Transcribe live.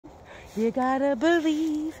You gotta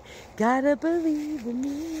believe in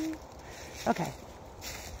me. Okay.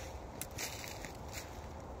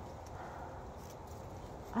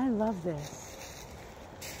 I love this.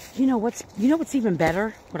 You know what's even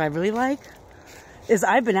better? What I really like is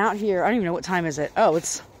I've been out here. I don't even know what time is it. Oh,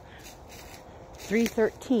 it's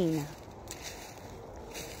 3:13.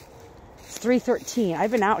 It's 3:13.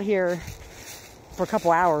 I've been out here for a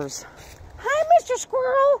couple hours. Hi, Mr.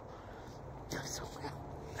 Squirrel. So well.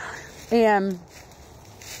 And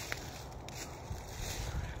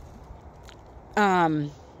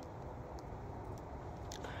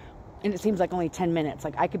and it seems like only 10 minutes.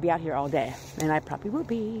 Like I could be out here all day, and I probably will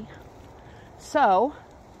be. So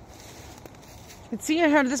you can see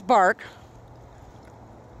here this bark.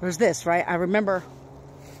 There's this, right? I remember,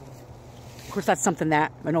 of course, that's something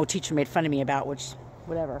that an old teacher made fun of me about, which,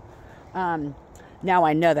 whatever. Now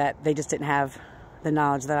I know that they just didn't have the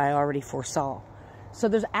knowledge that I already foresaw. So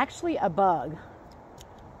there's actually a bug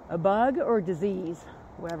or a disease,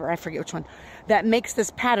 whatever, I forget which one, that makes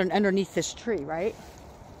this pattern underneath this tree, right?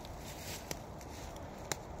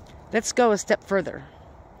 Let's go a step further.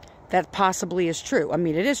 That possibly is true. I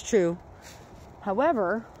mean, it is true.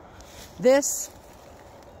 However, this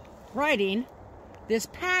writing, this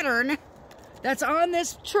pattern that's on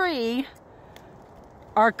this tree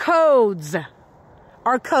are codes.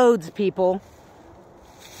 Are codes, people.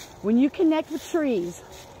 When you connect with trees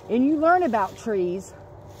and you learn about trees,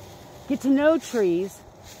 get to know trees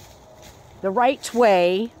the right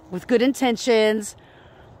way with good intentions,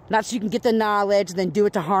 not so you can get the knowledge, then do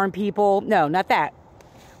it to harm people. No, not that.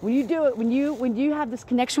 When you do it, when you have this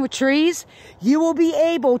connection with trees, you will be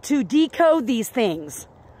able to decode these things.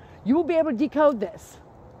 You will be able to decode this.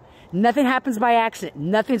 Nothing happens by accident.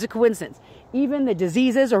 Nothing's a coincidence. Even the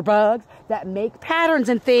diseases or bugs that make patterns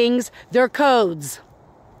and things, they're codes.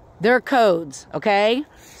 They're codes, okay?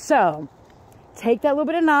 So, take that little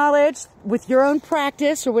bit of knowledge with your own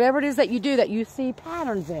practice or whatever it is that you do that you see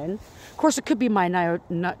patterns in. Of course, it could be my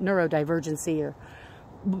neurodivergency or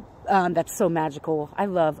that's so magical. I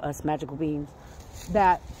love us magical beings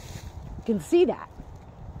that can see that.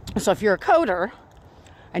 So if you're a coder,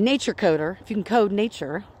 a nature coder, if you can code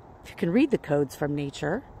nature, if you can read the codes from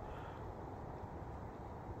nature,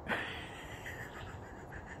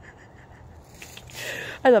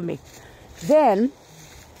 I love me, then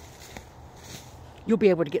you'll be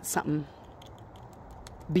able to get something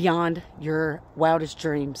beyond your wildest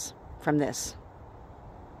dreams from this.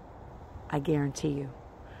 I guarantee you,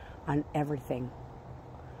 on everything.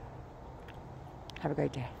 Have a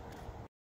great day.